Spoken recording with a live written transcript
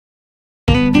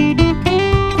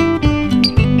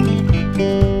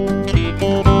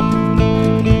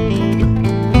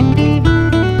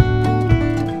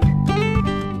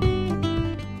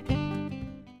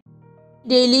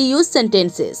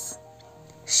Sentences.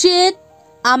 সে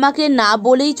আমাকে না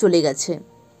বলেই চলে গেছে।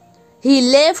 He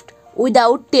left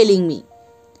without telling me.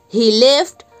 He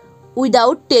left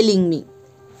without telling me.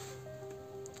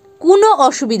 কোনো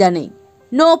অসুবিধা নেই,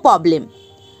 নো প্রবলেম।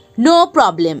 No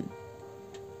problem.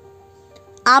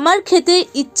 আমার খেতে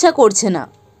ইচ্ছা করছে না।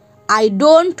 I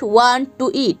don't want to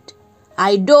it.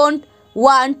 I don't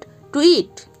want to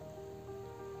ইট।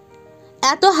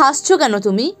 এত হাসছো কেন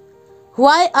তুমি?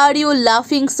 হোয়াই আর ইউ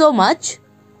লাফিং so much?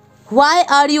 Why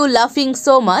are you লাফিং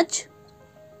সো মাচ?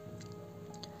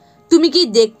 তুমি কি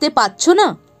দেখতে পাচ্ছ না?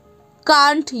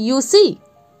 Can't you C?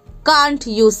 Can't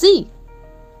you C?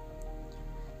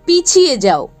 পিছিয়ে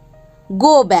যাও,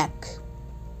 গো ব্যাক।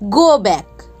 Go back.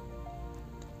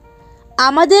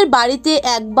 আমাদের বাড়িতে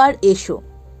একবার এসো।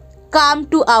 Come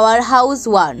to our house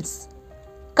once.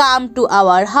 Come to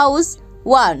our house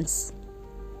once.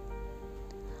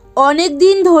 অনেক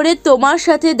দিন ধরে তোমার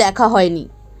সাথে দেখা হয়নি।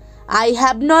 I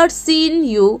have not seen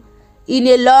you in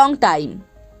a long time.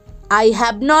 I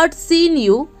have not seen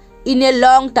you in a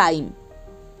long time.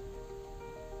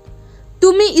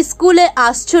 তুমি স্কুলে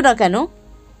আসছো না কেন?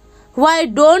 Why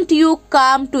don't you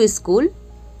come to school?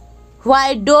 Why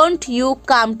don't you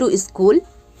come to school?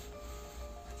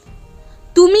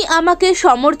 তুমি আমাকে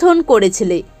সমর্থন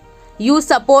করেছিলে। You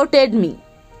supported me.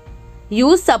 You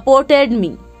supported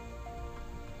me.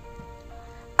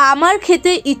 আমার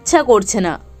খেতে ইচ্ছা করছে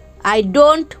না। I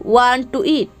don't want to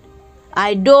it.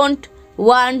 I don't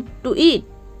want to ইট।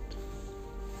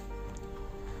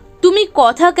 তুমি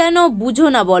কথা কেন বুঝো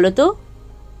না বলো তো?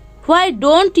 Why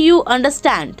don't you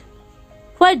understand?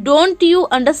 Why don't you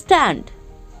understand?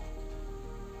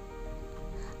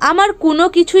 আমার কোনো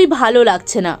কিছুই ভালো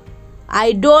লাগছে না। I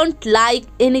don't like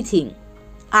anything.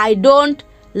 I don't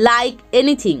like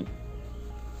anything.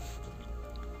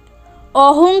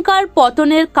 অহংকার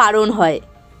পতনের কারণ হয়।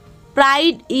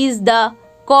 Pride is the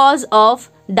cause of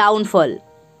downfall.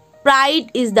 Pride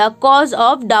is the cause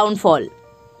of downfall.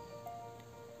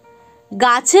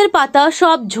 গাছের পাতা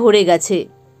সব ঝরে গেছে।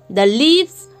 The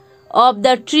leaves of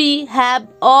the tree have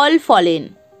all fallen.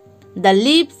 The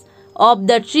leaves of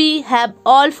the tree have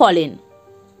all fallen.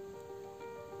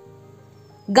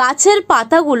 গাছের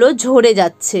পাতাগুলো ঝরে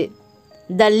যাচ্ছে।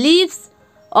 The leaves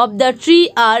of the tree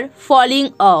R falling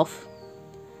of.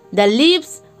 The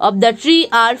leaves of the tree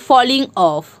R falling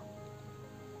of.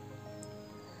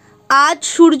 আজ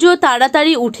সূর্য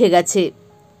তাড়াতাড়ি উঠে গেছে।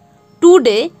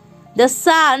 Today the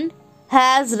sun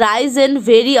has Ryzen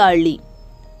very early.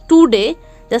 Today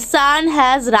the sun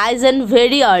has Ryzen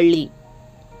very early.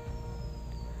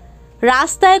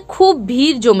 রাস্তায় খুব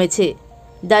ভিড় জমেছে।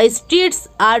 The streets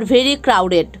are very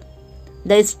crowded.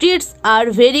 The streets are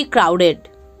very crowded.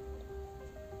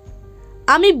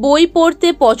 আমি বই পড়তে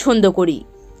পছন্দ করি।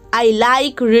 I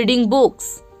like reading books.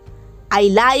 I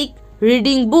like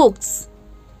reading books.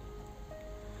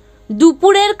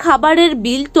 দুপুরের খাবারের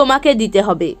বিল তোমাকে দিতে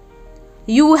হবে।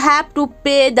 You have to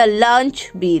pay the lunch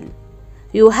bill.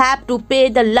 You have to pay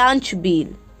the lunch বিল।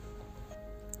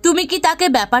 তুমি কি তাকে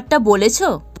ব্যাপারটা বলেছ?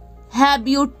 Have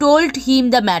you told him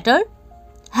the matter?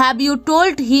 Have you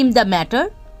told him the matter?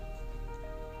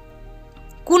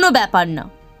 কোনো ব্যাপার না,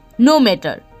 নো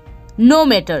ম্যাটার। No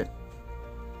matter.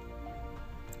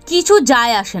 কিছু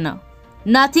যায় আসে না।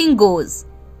 নাথিং গোজ।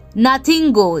 নাথিং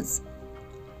গোজ।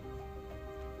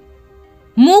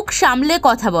 মুখ সামলে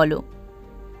কথা বলো।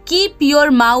 Keep your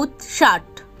mouth shut.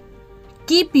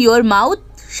 Keep your mouth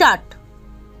শাট।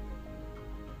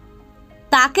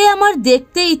 তাকে আমার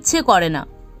দেখতে ইচ্ছে করে না।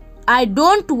 I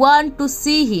don't want to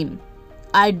see him.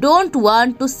 I don't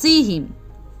want to see him.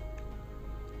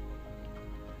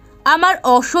 আমার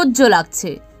অসহ্য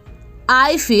লাগছে।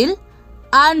 I feel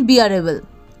unbearable.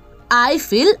 I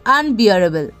feel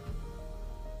unbearable.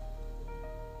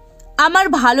 আমার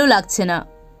ভালো লাগছে না।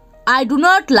 I do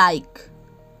not like.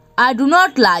 I do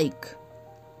not like.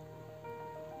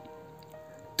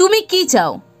 তুমি কি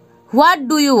চাও? What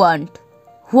do you want?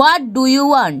 What do you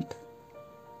want?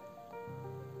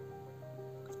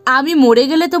 আমি মরে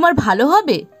গেলে তোমার ভালো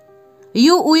হবে?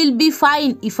 You will be fine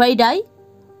if I die.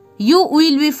 You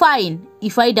will be fine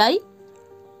if I die.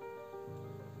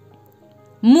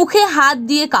 মুখে হাত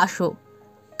দিয়ে কাশো।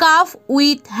 Calf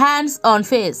with hands on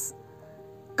face.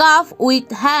 Calf with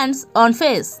hands on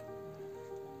face.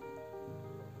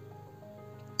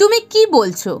 তুমি কি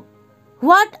বলছো?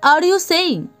 What are you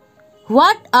saying?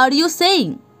 What are you saying?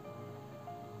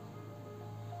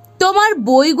 তোমার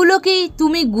বইগুলো কি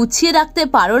তুমি গুছিয়ে রাখতে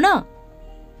পারো না?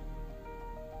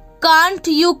 Can't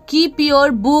you keep your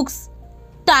books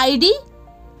tidy?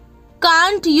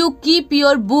 Can't you keep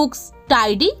your books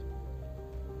tidy?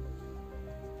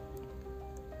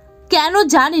 কেন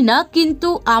জানি না, কিন্তু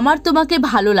আমার তোমাকে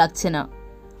ভালো লাগছে না।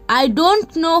 I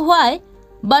don't know why,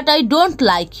 but I don't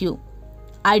like you.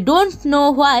 I don't know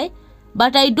why,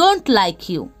 but I don't like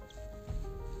you.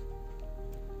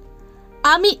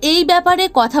 আমি এই ব্যাপারে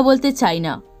কথা বলতে চাই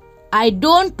না। I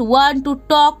don't want to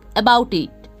talk about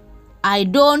it. I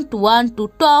don't want to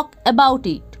talk about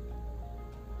it.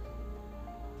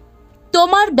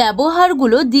 তোমার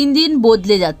ব্যবহারগুলো দিন দিন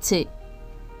বদলে যাচ্ছে।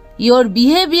 Your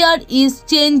behavior is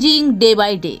changing day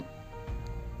by day.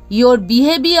 Your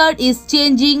behavior is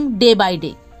changing day by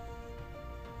day.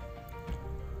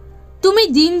 তুমি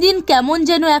দিন দিন কেমন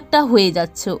যেন একটা হয়ে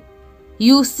যাচ্ছ।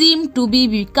 You seem to be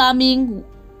becoming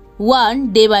one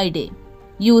day by day.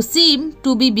 You seem to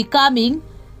be becoming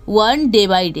one day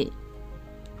by day.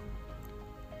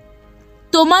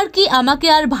 তোমার কি আমাকে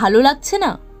আর ভালো লাগছে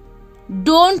না?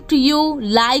 Don't you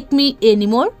like me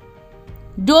anymore?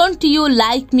 Don't you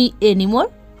like me anymore?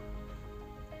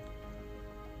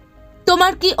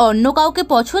 তোমার কি অন্য কাউকে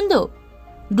পছন্দ?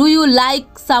 Do you like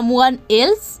someone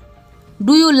else?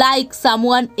 Do you like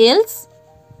someone else?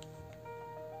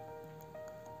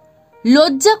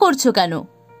 লজ্জা করছো কেন?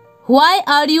 Why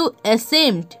are you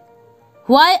ashamed?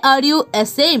 Why are you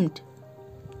ashamed?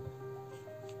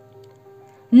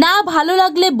 না ভালো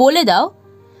লাগলে বলে দাও।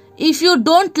 If you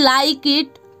don't like it,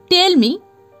 tell me.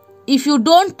 If you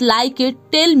don't like it,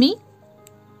 tell me.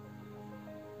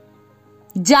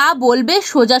 যা বলবে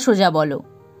সোজা সোজা বলো।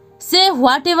 Say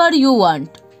whatever you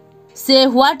want. Say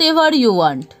whatever you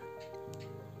want.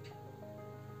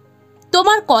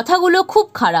 তোমার কথাগুলো খুব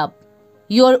খারাপ।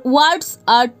 Your words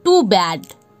are too bad.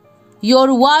 Your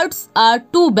words are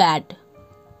too bad.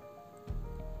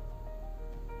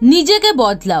 নিজেকে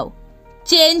বদলাও।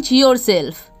 Change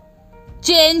yourself.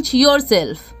 Change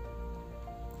yourself.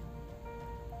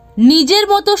 নিজের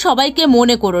মতো সবাইকে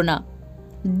মনে করো না।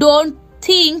 Don't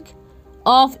think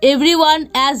of everyone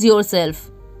as yourself.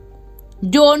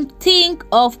 Don't think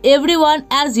of everyone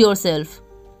as yourself.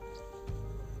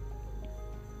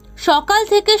 সকাল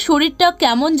থেকে শরীরটা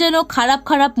কেমন যেন খারাপ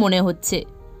খারাপ মনে হচ্ছে।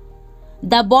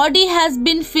 The body has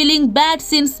been feeling bad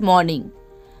since morning.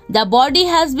 The body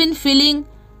has been feeling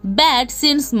bad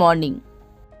since morning.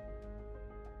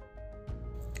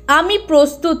 আমি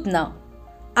প্রস্তুত না।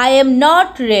 I am not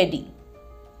ready.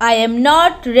 I am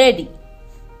not ready.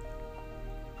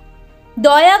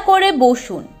 দয়া করে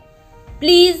বসুন।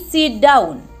 Please sit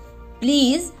down.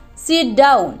 Please sit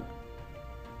down.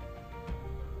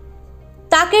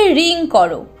 তাকে রিং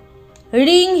করো।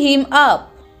 Ring him up.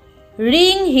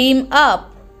 Ring him up.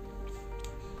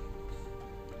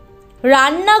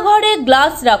 রান্নাঘরে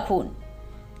glass রাখুন।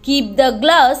 Keep the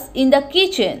glass in the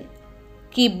kitchen.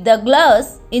 Keep the glass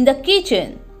in the kitchen.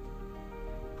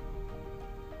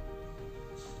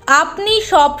 আপনি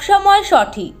সব সময়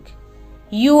সঠিক।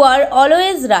 You are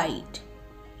always right.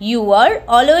 You are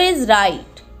always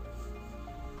right.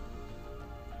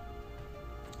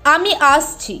 আমি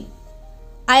আসছি।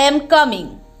 I am coming.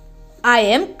 I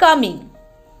am coming.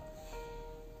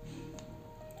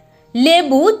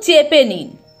 লেবু চেপে নিন।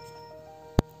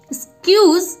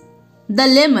 Squeeze the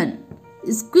lemon.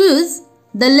 Squeeze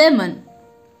the lemon.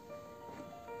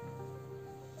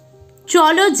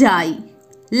 চলো যাই।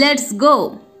 Let's go.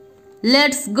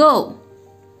 Let's go.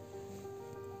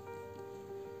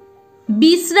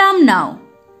 বিশ্রাম নাও।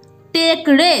 Take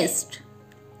rest.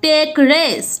 Take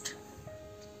rest.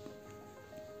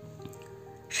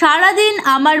 সারাদিন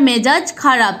আমার মেজাজ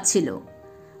খারাপ ছিল।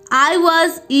 I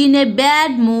was in a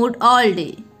bad mood all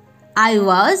day. I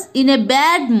was in a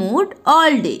bad mood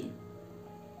all day.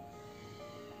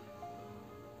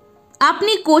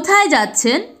 আপনি কোথায়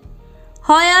যাচ্ছেন?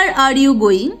 Where are you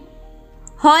going?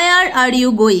 Where are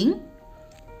you going?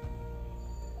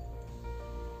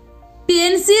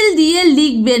 Pencil দিয়ে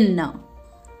লিখবেন না।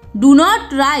 Do not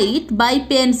write by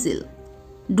pencil.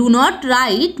 Do not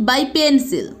write by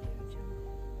pencil.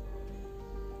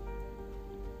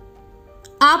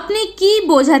 আপনি কি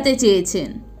বোঝাতে চেয়েছেন?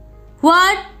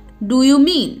 What do you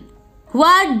mean?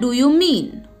 What do you mean?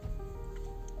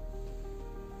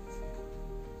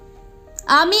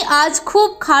 আমি আজ খুব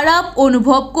খারাপ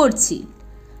অনুভব করছি।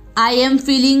 I am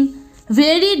feeling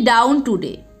very down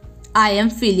today. I am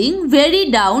feeling very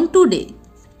down today.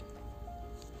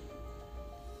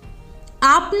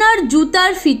 আপনার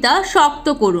জুতার ফিতা শক্ত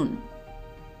করুন।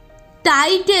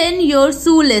 Tighten your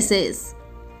shoelaces.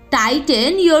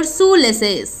 Tighten your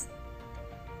shoelaces.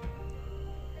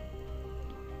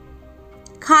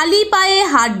 খালি পায়ে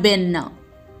হাঁটবেন না।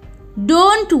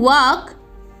 Don't walk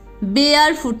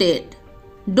barefooted.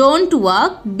 Don't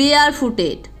walk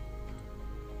barefooted.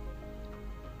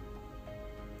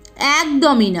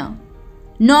 একদমই না।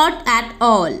 Not at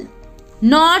all.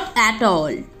 not at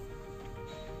all.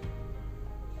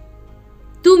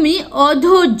 তুমি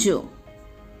অধৈর্য,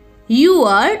 you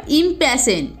are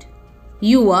impatient,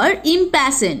 you are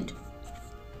impatient.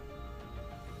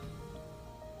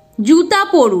 জুতা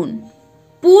পরুন,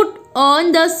 put on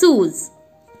the shoes,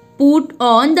 put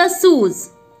on the shoes.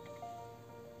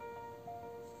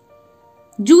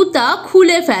 জুতা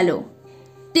খুলে ফেলো,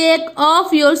 take off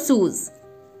your shoes,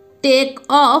 take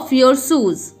off your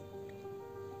shoes.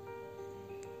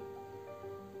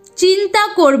 চিন্তা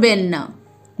করবেন না,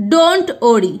 don't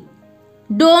worry,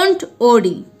 don't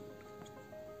worry.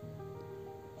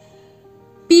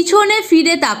 পিছনে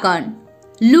ফিরে তাকান,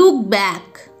 look back,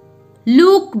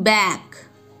 look back.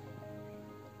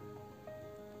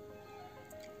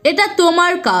 এটা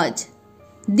তোমার কাজ,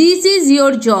 this is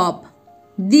your job,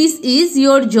 this is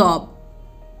your job.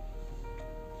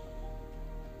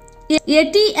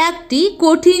 এটি একটি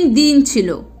কঠিন দিন ছিল,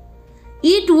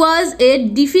 it was a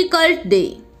difficult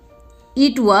day,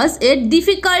 it was a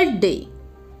difficult day.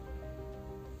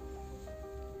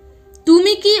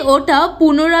 তুমি কি ওটা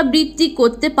পুনরাবৃত্তি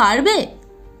করতে পারবে?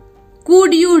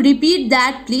 Could you repeat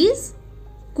that please?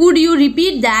 Could you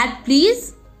repeat that please?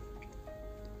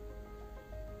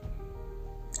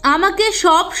 আমাকে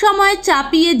সব সময়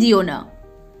চাপিয়ে দিও না,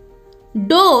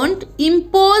 don't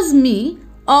impose me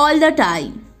all the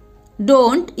time,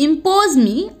 don't impose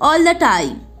me all the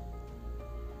time.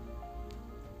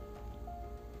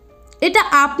 এটা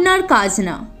আপনার কাজ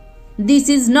না, this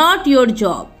is not your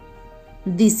job,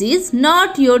 this is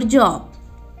not your job.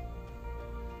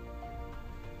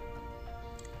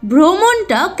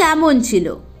 ভ্রমণটা কেমন ছিল?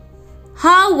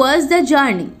 How was the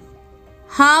journey?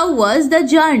 How was the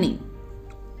journey?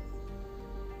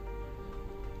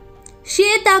 সে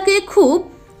তাকে খুব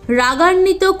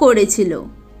রাগান্বিত করেছিল,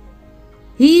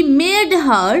 he made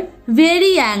her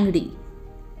very angry,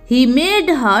 he made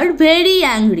her very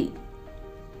angry.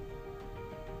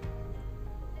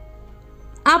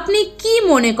 আপনি কি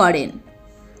মনে করেন?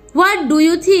 What do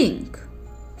you think?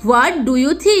 What do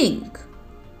you think?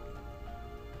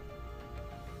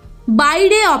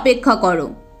 বাইরে অপেক্ষা করো,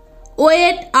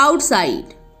 wait outside,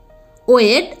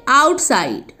 wait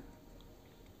outside.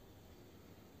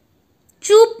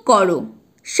 চুপ করো,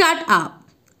 shut up,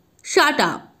 shut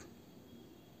up.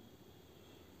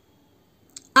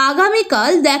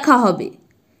 আগামীকাল দেখা হবে,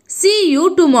 see you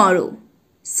tomorrow,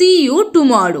 see you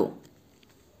tomorrow.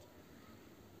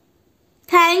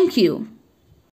 Thank you.